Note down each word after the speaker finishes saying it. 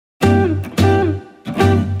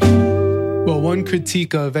one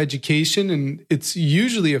critique of education, and it's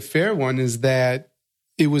usually a fair one, is that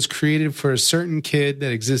it was created for a certain kid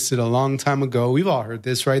that existed a long time ago. We've all heard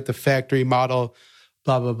this, right? The factory model,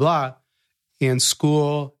 blah, blah, blah. And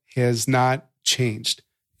school has not changed.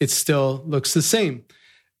 It still looks the same.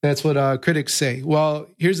 That's what critics say. Well,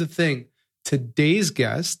 here's the thing. Today's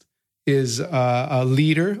guest is a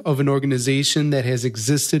leader of an organization that has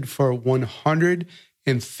existed for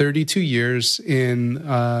 132 years in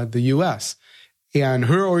the U.S. And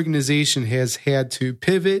her organization has had to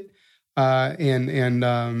pivot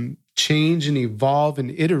and change and evolve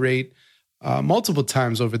and iterate multiple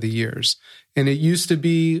times over the years. And it used to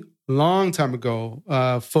be a long time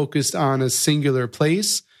ago focused on a singular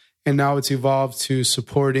place. And now it's evolved to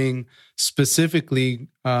supporting specifically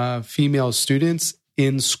female students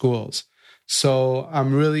in schools. So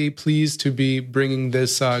I'm really pleased to be bringing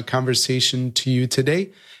this conversation to you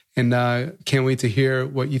today, and can't wait to hear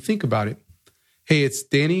what you think about it. Hey, it's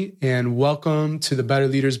Danny, and welcome to the Better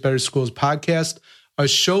Leaders, Better Schools podcast, a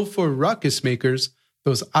show for ruckus makers,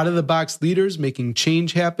 those out-of-the-box leaders making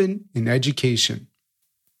change happen in education.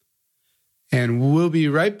 And we'll be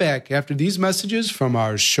right back after these messages from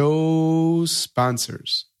our show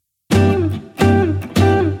sponsors.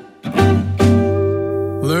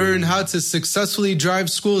 Learn how to successfully drive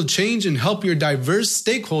school change and help your diverse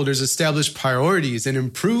stakeholders establish priorities and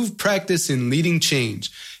improve practice in leading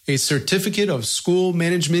change. A certificate of school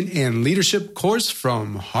management and leadership course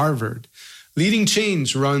from Harvard. Leading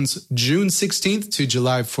Change runs June 16th to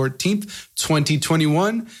July 14th,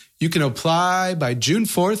 2021. You can apply by June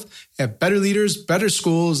 4th at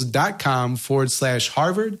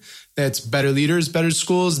betterleadersbetterschools.com/Harvard. That's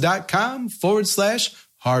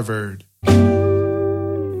betterleadersbetterschools.com/Harvard.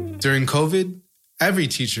 During COVID, every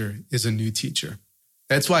teacher is a new teacher.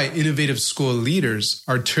 That's why innovative school leaders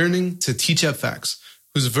are turning to TeachFX,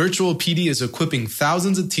 whose virtual PD is equipping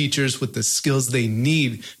thousands of teachers with the skills they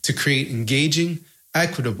need to create engaging,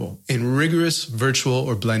 equitable, and rigorous virtual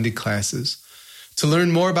or blended classes. To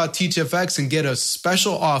learn more about TeachFX and get a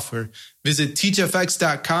special offer, visit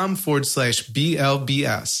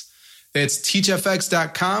teachfx.com/BLBS. That's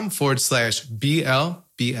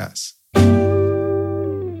teachfx.com/BLBS.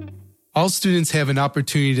 All students have an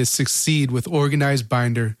opportunity to succeed with Organized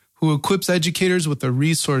Binder, who equips educators with a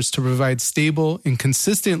resource to provide stable and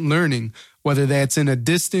consistent learning, whether that's in a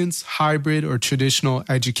distance, hybrid, or traditional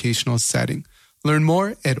educational setting. Learn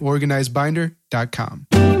more at organizedbinder.com.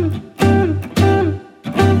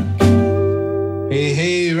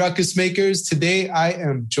 Hey, ruckus makers. Today I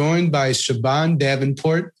am joined by Siobhan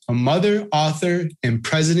Davenport, a mother, author, and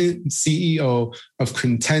president and CEO of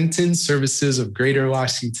Contenton Services of Greater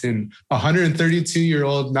Washington, a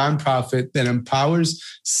 132-year-old nonprofit that empowers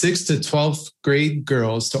 6th to 12th grade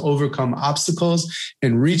girls to overcome obstacles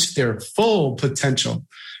and reach their full potential.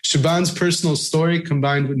 Siobhan's personal story,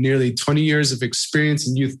 combined with nearly 20 years of experience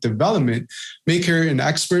in youth development, make her an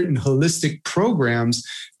expert in holistic programs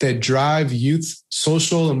that drive youth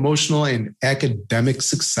social, emotional, and academic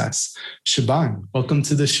success. Siobhan, welcome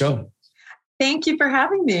to the show. Thank you for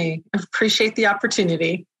having me. I appreciate the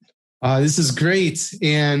opportunity. This is great.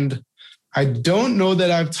 And I don't know that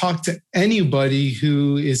I've talked to anybody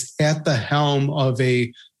who is at the helm of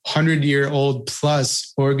a 100-year-old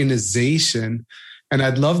plus organization. And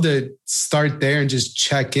I'd love to start there and just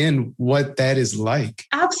check in what that is like.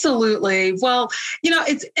 Absolutely. Well,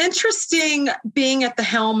 it's interesting being at the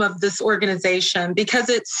helm of this organization because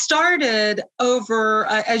it started over,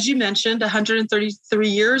 as you mentioned, 133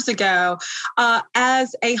 years ago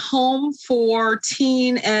as a home for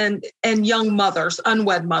teen and young mothers,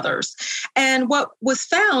 unwed mothers. And what was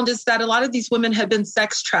found is that a lot of these women had been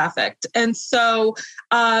sex trafficked. And so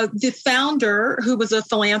the founder, who was a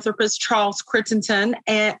philanthropist, Charles Crittenden,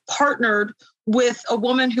 and partnered with a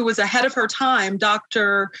woman who was ahead of her time,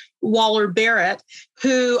 Dr. Waller Barrett,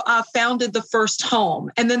 who founded the first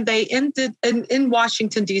home. And then they ended in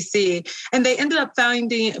Washington, D.C., and they ended up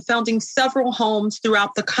founding several homes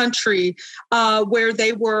throughout the country where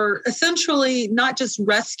they were essentially not just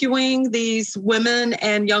rescuing these women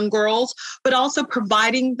and young girls, but also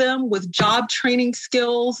providing them with job training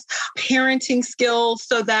skills, parenting skills,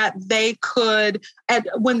 so that they could,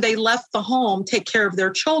 when they left the home, take care of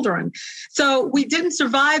their children. So we didn't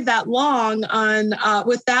survive that long on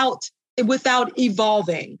without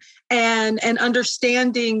evolving and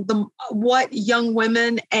understanding what young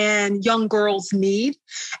women and young girls need.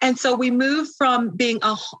 And so we moved from being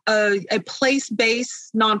a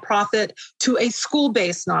place-based nonprofit to a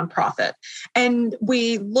school-based nonprofit. And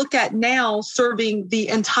we look at now serving the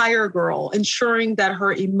entire girl, ensuring that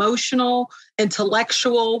her emotional,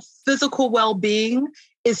 intellectual, physical well-being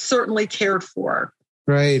is certainly cared for.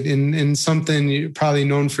 Right. And something you're probably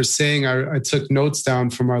known for saying, I took notes down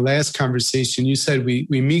from our last conversation. You said we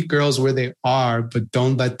meet girls where they are, but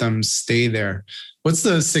don't let them stay there. What's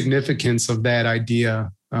the significance of that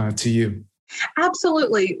idea to you?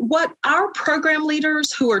 Absolutely. What our program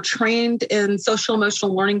leaders who are trained in social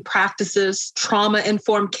emotional learning practices,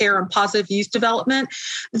 trauma-informed care, and positive youth development,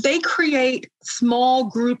 they create small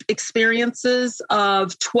group experiences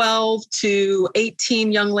of 12 to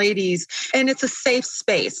 18 young ladies, and it's a safe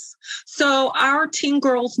space. So our teen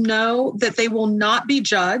girls know that they will not be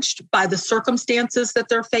judged by the circumstances that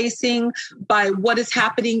they're facing, by what is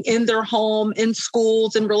happening in their home, in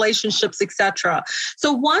schools, in relationships, etc.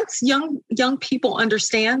 So once young people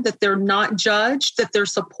understand that they're not judged, that they're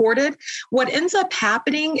supported, what ends up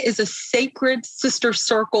happening is a sacred sister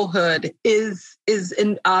circlehood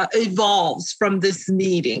evolves from these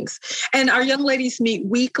meetings. And our young ladies meet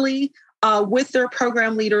weekly with their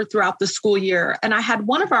program leader throughout the school year. And I had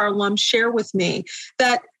one of our alums share with me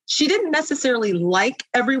that she didn't necessarily like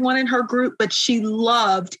everyone in her group, but she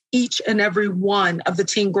loved each and every one of the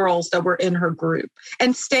teen girls that were in her group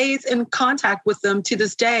and stays in contact with them to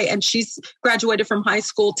this day. And she's graduated from high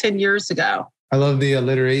school 10 years ago. I love the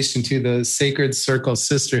alliteration to the sacred circle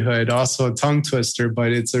sisterhood, also a tongue twister,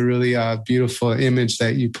 but it's a really beautiful image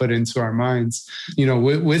that you put into our minds. You know,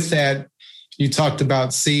 with that, you talked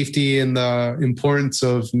about safety and the importance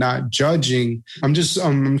of not judging.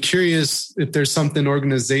 I'm curious if there's something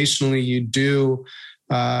organizationally you do,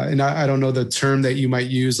 and I don't know the term that you might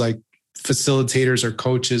use, like facilitators or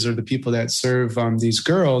coaches or the people that serve these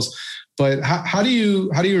girls. But how do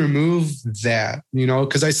you remove that? You know,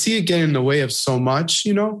 because I see it getting in the way of so much.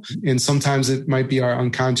 You know, and sometimes it might be our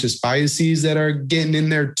unconscious biases that are getting in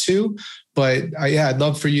there too. But I'd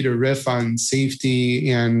love for you to riff on safety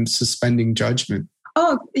and suspending judgment.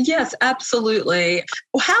 Oh, yes, absolutely.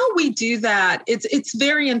 How we do that, it's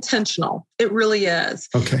very intentional. It really is.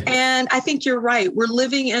 Okay. And I think you're right. We're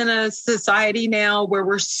living in a society now where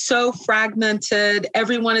we're so fragmented.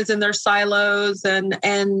 Everyone is in their silos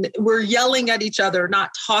and we're yelling at each other,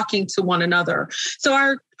 not talking to one another.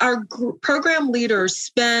 So our program leaders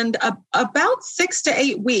spend about 6 to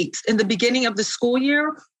 8 weeks in the beginning of the school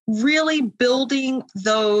year really building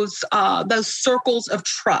those circles of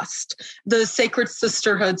trust, the sacred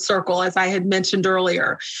sisterhood circle, as I had mentioned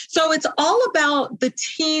earlier. So it's all about the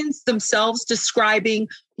teens themselves describing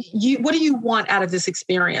what do you want out of this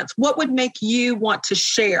experience? What would make you want to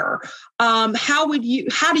share? How do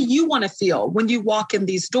you want to feel when you walk in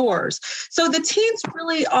these doors? So the teens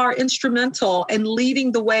really are instrumental in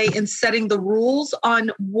leading the way and setting the rules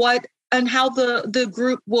on what and how the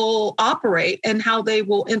group will operate and how they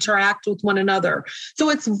will interact with one another. So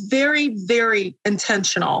it's very, very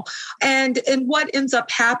intentional. And what ends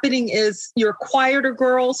up happening is your quieter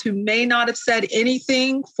girls who may not have said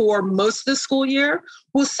anything for most of the school year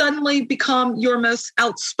will suddenly become your most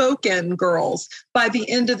outspoken girls by the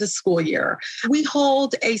end of the school year. We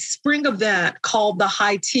hold a spring event called the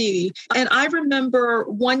High Tea. And I remember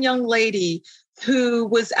one young lady who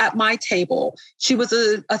was at my table. She was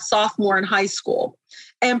a sophomore in high school.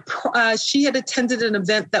 And she had attended an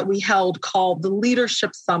event that we held called the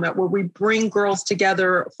Leadership Summit, where we bring girls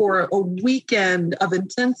together for a weekend of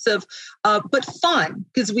intensive, but fun,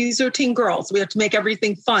 because these are teen girls. We have to make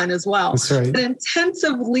everything fun as well. That's right. An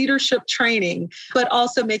intensive leadership training, but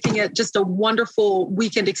also making it just a wonderful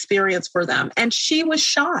weekend experience for them. And she was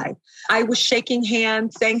shy. I was shaking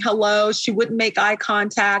hands, saying hello. She wouldn't make eye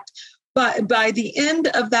contact. But by the end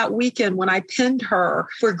of that weekend, when I pinned her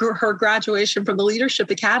for her graduation from the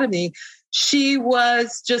Leadership Academy, she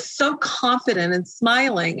was just so confident and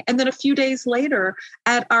smiling. And then a few days later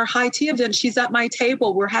at our high tea event, she's at my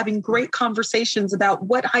table. We're having great conversations about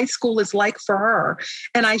what high school is like for her.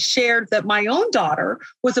 And I shared that my own daughter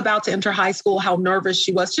was about to enter high school, how nervous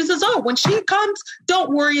she was. She says, when she comes,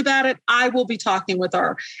 don't worry about it. I will be talking with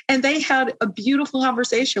her. And they had a beautiful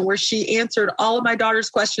conversation where she answered all of my daughter's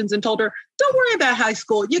questions and told her, don't worry about high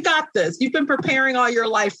school. You got this. You've been preparing all your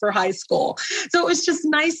life for high school. So it was just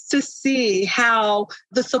nice to see how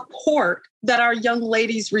the support that our young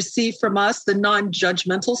ladies receive from us, the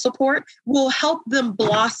non-judgmental support, will help them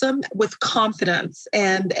blossom with confidence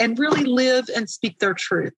and really live and speak their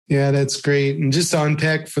truth. Yeah, that's great. And just to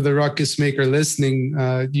unpack for the ruckus maker listening,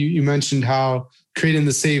 you mentioned how creating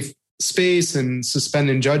the safe space and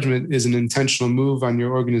suspending judgment is an intentional move on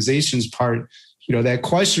your organization's part. You know, that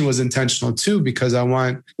question was intentional too, because I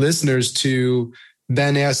want listeners to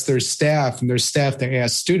then ask their staff and their staff to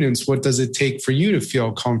ask students, what does it take for you to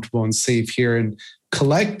feel comfortable and safe here, and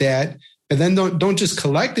collect that And then don't just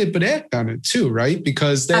collect it, but act on it too, right?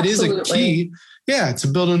 Because that Absolutely. is a key, to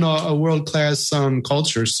building a world-class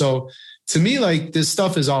culture. So to me, like, this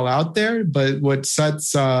stuff is all out there, but what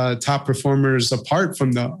sets top performers apart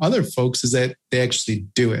from the other folks is that they actually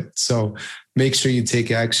do it. So make sure you take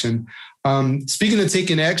action. Speaking of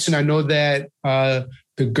taking action, I know that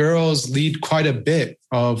the girls lead quite a bit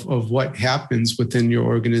of what happens within your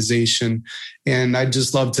organization. And I'd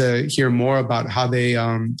just love to hear more about how they,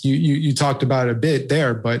 you talked about it a bit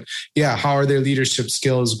there, but how are their leadership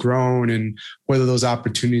skills grown and what are those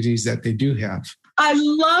opportunities that they do have? I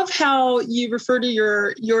love how you refer to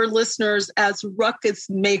your listeners as ruckus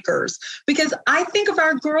makers, because I think of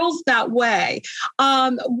our girls that way.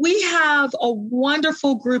 We have a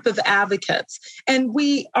wonderful group of advocates, and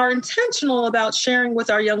we are intentional about sharing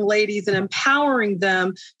with our young ladies and empowering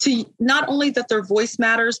them to not only that their voice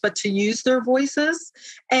matters, but to use their voices.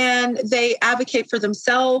 And they advocate for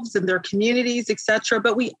themselves and their communities, et cetera.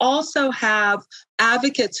 But we also have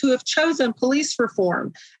advocates who have chosen police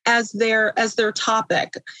reform as their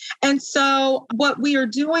topic. And so what we are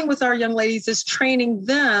doing with our young ladies is training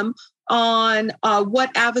them on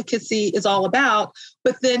what advocacy is all about,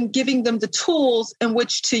 but then giving them the tools in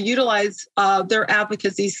which to utilize their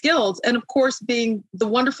advocacy skills. And of course, being the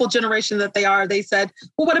wonderful generation that they are, they said,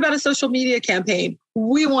 well, what about a social media campaign?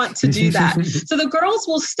 We want to do that. So the girls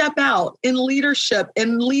will step out in leadership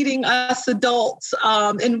and leading us adults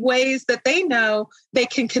in ways that they know they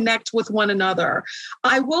can connect with one another.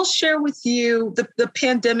 I will share with you the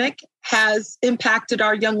pandemic has impacted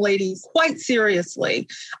our young ladies quite seriously.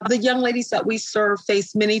 The young ladies that we serve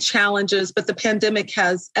face many challenges, but the pandemic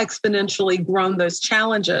has exponentially grown those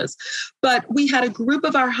challenges. But we had a group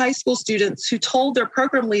of our high school students who told their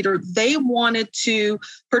program leader they wanted to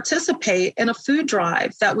participate in a food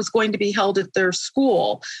drive that was going to be held at their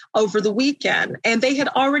school over the weekend. And they had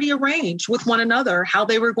already arranged with one another how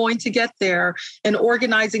they were going to get there and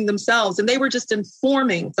organizing themselves. And they were just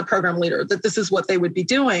informing the program leader that this is what they would be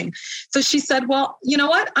doing. So she said, well, you know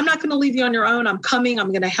what? I'm not going to leave you on your own. I'm coming. I'm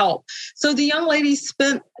going to help. So the young lady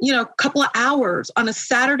spent, a couple of hours on a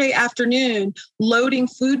Saturday afternoon loading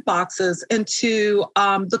food boxes into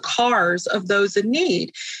the cars of those in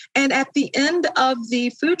need. And at the end of the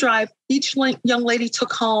food drive, each young lady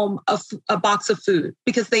took home a box of food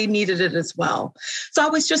because they needed it as well. So I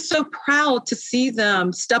was just so proud to see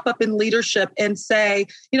them step up in leadership and say,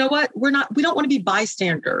 you know what, we don't want to be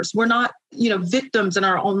bystanders. We're not, victims in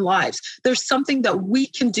our own lives. There's something that we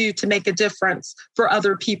can do to make a difference for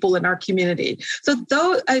other people in our community. So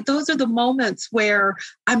those are the moments where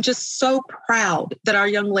I'm just so proud that our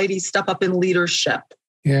young ladies step up in leadership.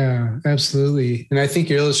 Yeah, absolutely. And I think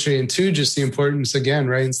you're illustrating too, just the importance again,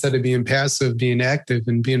 right? Instead of being passive, being active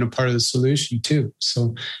and being a part of the solution too.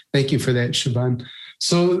 So thank you for that, Siobhan.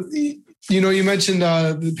 So, you mentioned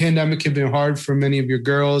the pandemic had been hard for many of your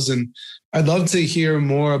girls, and I'd love to hear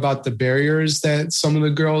more about the barriers that some of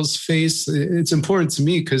the girls face. It's important to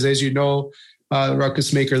me because, as you know,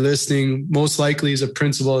 Ruckus Maker listening most likely is a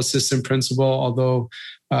principal, assistant principal, although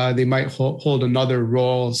they might hold another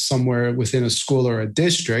role somewhere within a school or a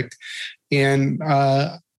district. And,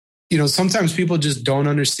 sometimes people just don't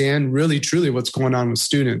understand really, truly what's going on with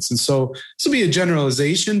students. And so this will be a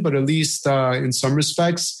generalization, but at least in some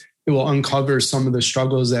respects, it will uncover some of the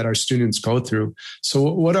struggles that our students go through. So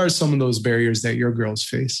what are some of those barriers that your girls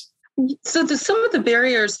face? So some of the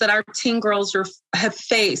barriers that our teen girls have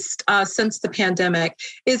faced since the pandemic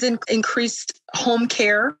is increased home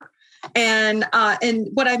care. And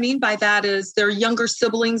what I mean by that is there are younger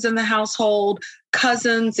siblings in the household,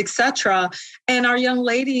 cousins, etc. And our young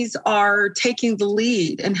ladies are taking the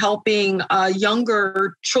lead and helping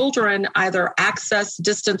younger children either access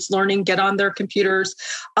distance learning, get on their computers,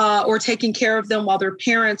 or taking care of them while their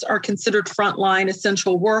parents are considered frontline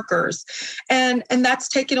essential workers. And that's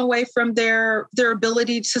taken away from their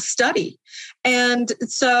ability to study. And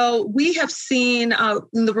so we have seen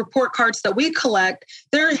in the report cards that we collect,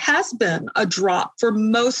 there has been a drop for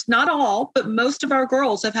most, not all, but most of our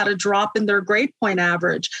girls have had a drop in their grade point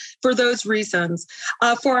average for those reasons.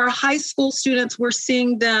 For our high school students, we're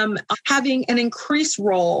seeing them having an increased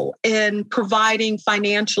role in providing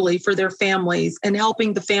financially for their families and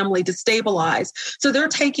helping the family to stabilize. So they're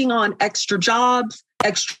taking on extra jobs,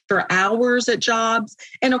 extra hours at jobs.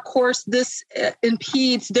 And of course, this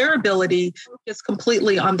impedes their ability to focus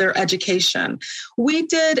completely on their education. We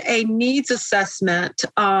did a needs assessment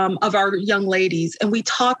of our young ladies, and we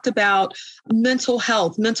talked about mental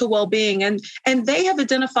health, mental well-being, and they have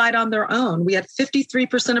identified on their own. We had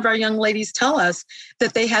 53% of our young ladies tell us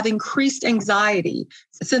that they have increased anxiety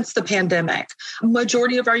since the pandemic.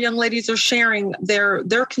 Majority of our young ladies are sharing their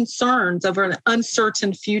concerns over an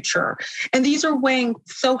uncertain future. And these are weighing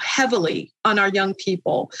so heavily on our young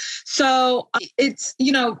people. So it's,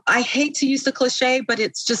 I hate to use the cliche, but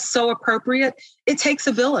it's just so appropriate. It takes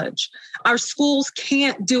a village. Our schools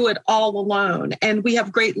can't do it all alone. And we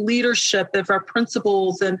have great leadership of our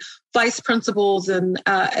principals and vice principals and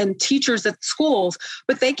teachers at schools,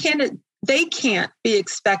 but they can't be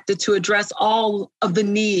expected to address all of the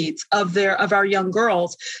needs of our young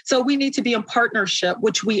girls. So we need to be in partnership,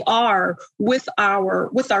 which we are with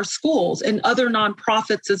our schools and other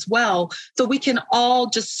nonprofits as well. So we can all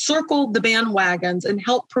just circle the bandwagons and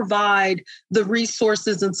help provide the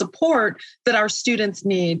resources and support that our students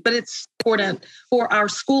need. But it's important for our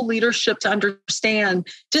school leadership to understand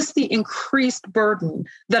just the increased burden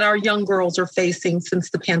that our young girls are facing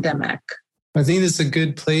since the pandemic. I think it's a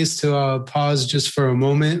good place to pause just for a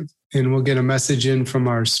moment, and we'll get a message in from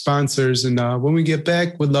our sponsors. And when we get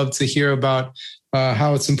back, we'd love to hear about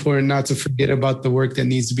how it's important not to forget about the work that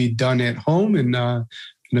needs to be done at home and a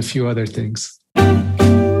few other things.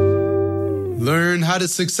 Learn how to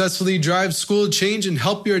successfully drive school change and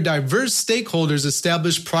help your diverse stakeholders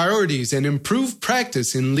establish priorities and improve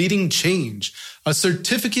practice in leading change. A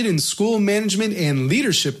certificate in school management and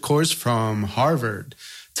leadership course from Harvard.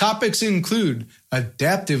 Topics include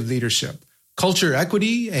adaptive leadership, culture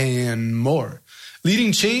equity, and more.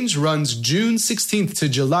 Leading Change runs June 16th to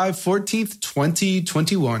July 14th,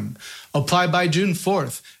 2021. Apply by June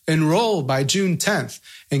 4th. Enroll by June 10th.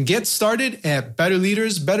 And get started at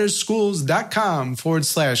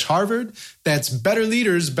betterleadersbetterschools.com/Harvard. That's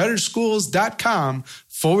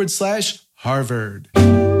betterleadersbetterschools.com/Harvard.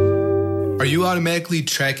 Are you automatically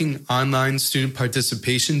tracking online student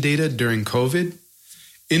participation data during COVID?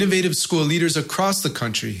 Innovative school leaders across the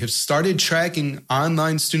country have started tracking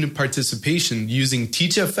online student participation using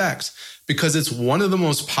TeachFX because it's one of the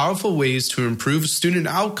most powerful ways to improve student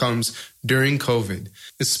outcomes during COVID,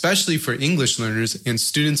 especially for English learners and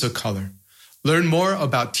students of color. Learn more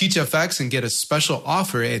about TeachFX and get a special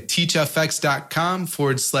offer at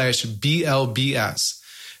teachfx.com/BLBS.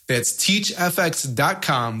 That's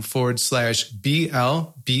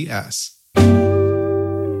teachfx.com/BLBS.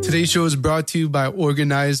 Today's show is brought to you by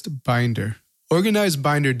Organized Binder. Organized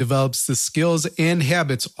Binder develops the skills and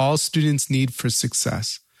habits all students need for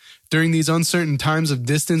success. During these uncertain times of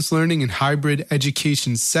distance learning and hybrid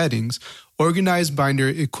education settings, Organized Binder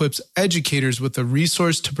equips educators with a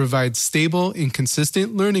resource to provide stable and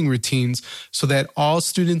consistent learning routines so that all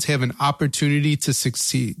students have an opportunity to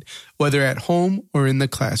succeed, whether at home or in the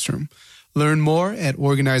classroom. Learn more at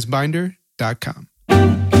organizedbinder.com.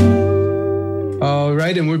 All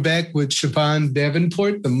right, and we're back with Siobhan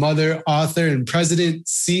Davenport, the mother, author, and president,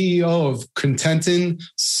 CEO of Contenton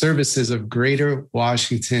Services of Greater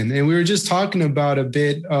Washington. And we were just talking about a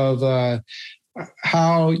bit of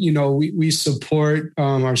how, we support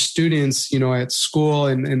our students, at school,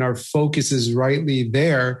 and our focus is rightly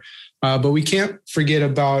there. But we can't forget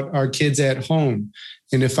about our kids at home.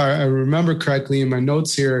 And if I remember correctly in my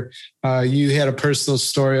notes here, you had a personal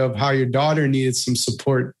story of how your daughter needed some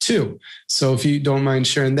support too. So if you don't mind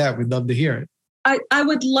sharing that, we'd love to hear it. I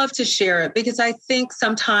would love to share it because I think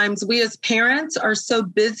sometimes we as parents are so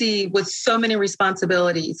busy with so many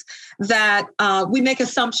responsibilities that we make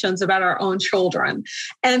assumptions about our own children.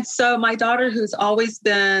 And so my daughter, who's always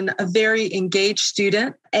been a very engaged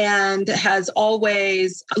student and has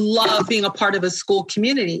always loved being a part of a school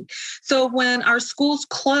community. So when our schools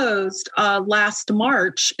closed last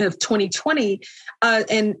March of 2020,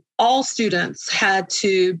 and all students had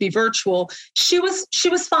to be virtual, she was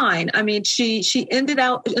fine. I mean, she ended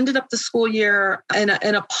up the school year in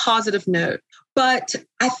a positive note. But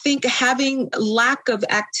I think having lack of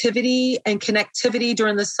activity and connectivity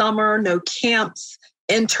during the summer, no camps,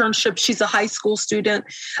 internship, she's a high school student,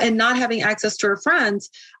 and not having access to her friends,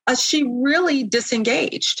 she really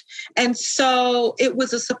disengaged. And so it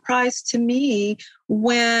was a surprise to me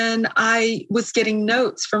when I was getting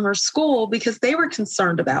notes from her school because they were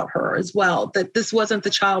concerned about her as well, that this wasn't the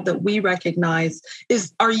child that we recognize.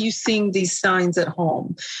 Are you seeing these signs at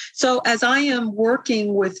home? So as I am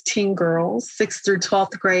working with teen girls, 6th through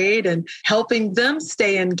 12th grade, and helping them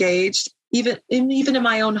stay engaged, even in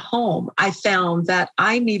my own home, I found that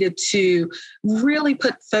I needed to really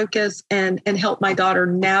put focus and help my daughter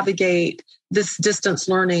navigate this distance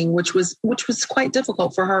learning, which was quite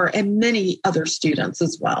difficult for her and many other students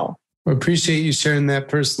as well. I appreciate you sharing that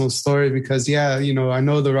personal story because, I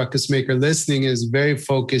know the Ruckus Maker listening is very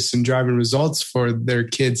focused in driving results for their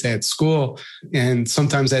kids at school. And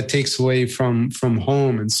sometimes that takes away from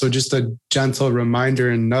home. And so just a gentle reminder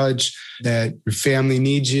and nudge that your family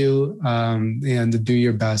needs you and to do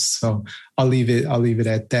your best. So I'll leave it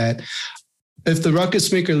at that. If the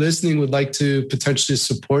Ruckus Maker listening would like to potentially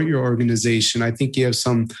support your organization, I think you have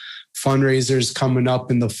some fundraisers coming up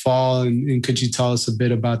in the fall. And could you tell us a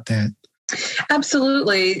bit about that?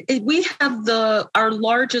 Absolutely. We have our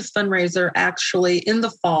largest fundraiser actually in the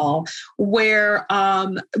fall, where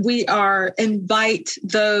we invite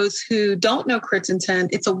those who don't know Crittenton.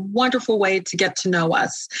 It's a wonderful way to get to know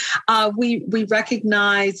us. We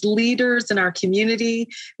recognize leaders in our community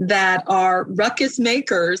that are ruckus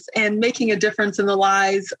makers and making a difference in the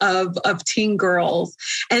lives of teen girls.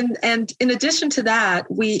 And in addition to that,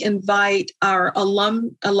 we invite our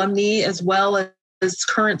alumni as well as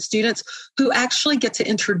current students who actually get to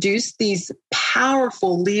introduce these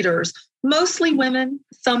powerful leaders, mostly women,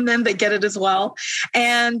 some men that get it as well.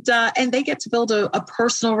 And they get to build a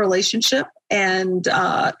personal relationship. And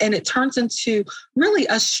it turns into really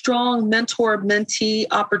a strong mentor-mentee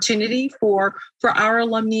opportunity for our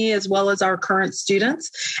alumni as well as our current students.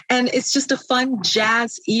 And it's just a fun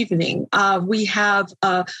jazz evening. We have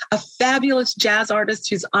a fabulous jazz artist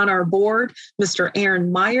who's on our board, Mr.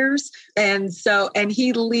 Aaron Myers. And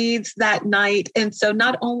he leads that night. And so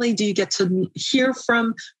not only do you get to hear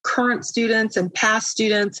from current students and past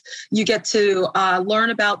students, you get to learn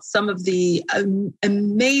about some of the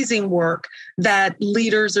amazing work that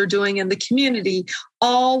leaders are doing in the community,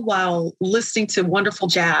 all while listening to wonderful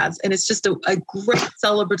jazz. And it's just a great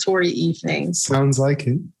celebratory evening. Sounds like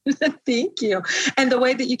it. Thank you. And the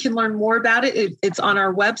way that you can learn more about it's on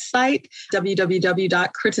our website,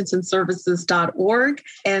 www.crittentonservices.org.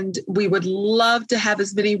 And we would love to have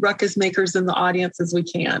as many ruckus makers in the audience as we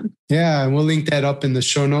can. Yeah, and we'll link that up in the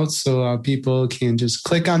show notes so people can just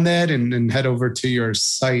click on that and head over to your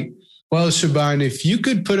site. Well, Shaban, if you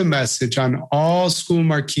could put a message on all school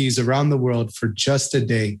marquees around the world for just a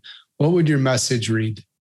day, what would your message read?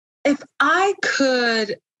 If I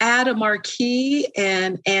could add a marquee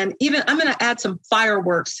and even I'm going to add some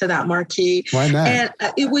fireworks to that marquee. Why not? And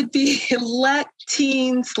it would be let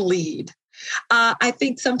teens lead. I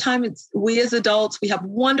think sometimes we as adults, we have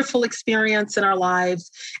wonderful experience in our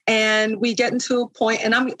lives and we get into a point,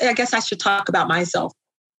 and I guess I should talk about myself.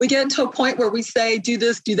 We get into a point where we say, do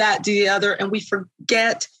this, do that, do the other, and we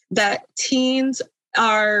forget that teens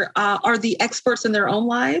are the experts in their own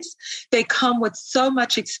lives. They come with so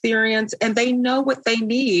much experience and they know what they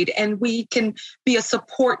need, and we can be a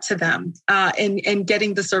support to them in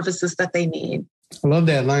getting the services that they need. I love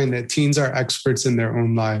that line that teens are experts in their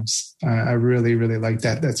own lives. I really, really like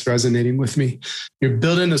that. That's resonating with me. You're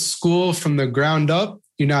building a school from the ground up.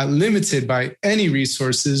 You're not limited by any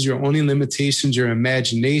resources. Your only limitation is your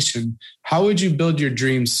imagination. How would you build your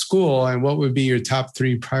dream school, and what would be your top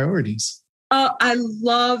 3 priorities? I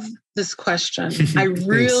love this question. I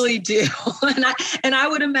really do. And I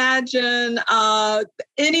would imagine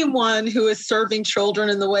anyone who is serving children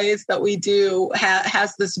in the ways that we do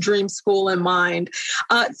has this dream school in mind.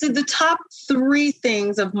 So the top 3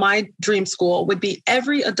 things of my dream school would be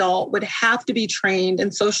every adult would have to be trained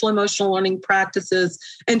in social emotional learning practices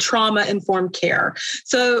and trauma-informed care.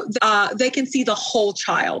 So they can see the whole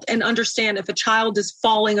child and understand if a child is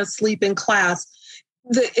falling asleep in class,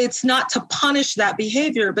 it's not to punish that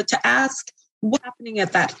behavior, but to ask what's happening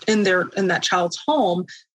in that child's home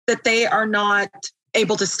that they are not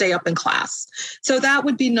able to stay up in class. So that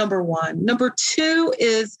would be number 1. Number 2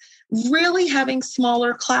 is really having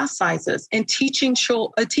smaller class sizes and teaching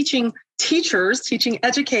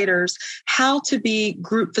educators how to be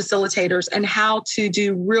group facilitators and how to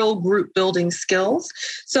do real group building skills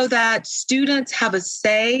so that students have a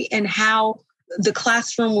say in how the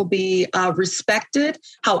classroom will be respected,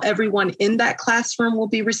 how everyone in that classroom will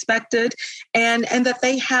be respected, and that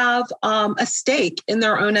they have a stake in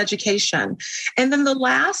their own education. And then the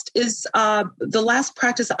last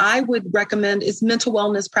practice I would recommend is mental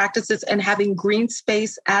wellness practices and having green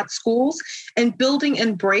space at schools and building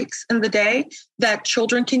in breaks in the day that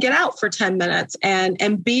children can get out for 10 minutes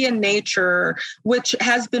and be in nature, which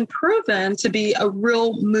has been proven to be a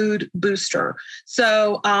real mood booster.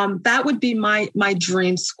 So that would be my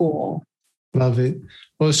dream school. Love it.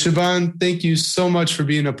 Well, Shaban, thank you so much for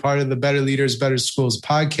being a part of the Better Leaders, Better Schools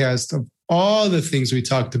podcast. Of all the things we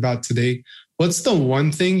talked about today, what's the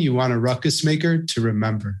one thing you want a ruckus maker to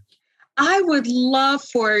remember? I would love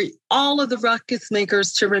for all of the ruckus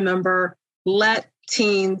makers to remember, let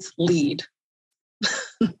teens lead.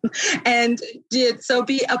 and so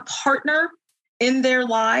be a partner in their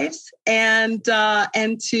lives, and to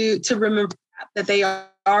remember that they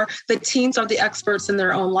are the teens are the experts in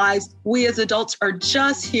their own lives. We as adults are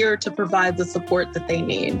just here to provide the support that they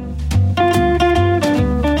need.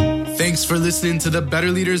 Thanks for listening to the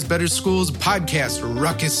Better Leaders, Better Schools podcast,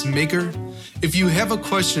 Ruckus Maker. If you have a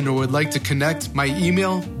question or would like to connect, my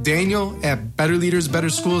email,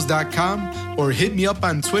 daniel@betterleadersbetterschools.com, or hit me up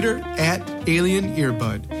on Twitter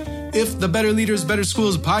 @AlienEarbud. If the Better Leaders, Better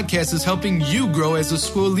Schools podcast is helping you grow as a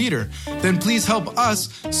school leader, then please help us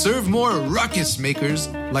serve more ruckus makers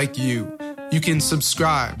like you. You can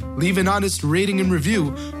subscribe, leave an honest rating and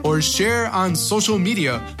review, or share on social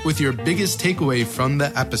media with your biggest takeaway from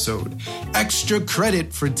the episode. Extra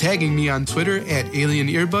credit for tagging me on Twitter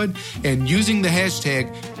 @AlienEarbud and using the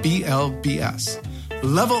hashtag BLBS.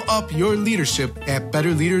 Level up your leadership at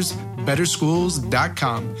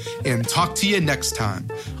betterleadersbetterschools.com, and talk to you next time.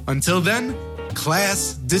 Until then,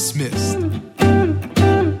 class dismissed.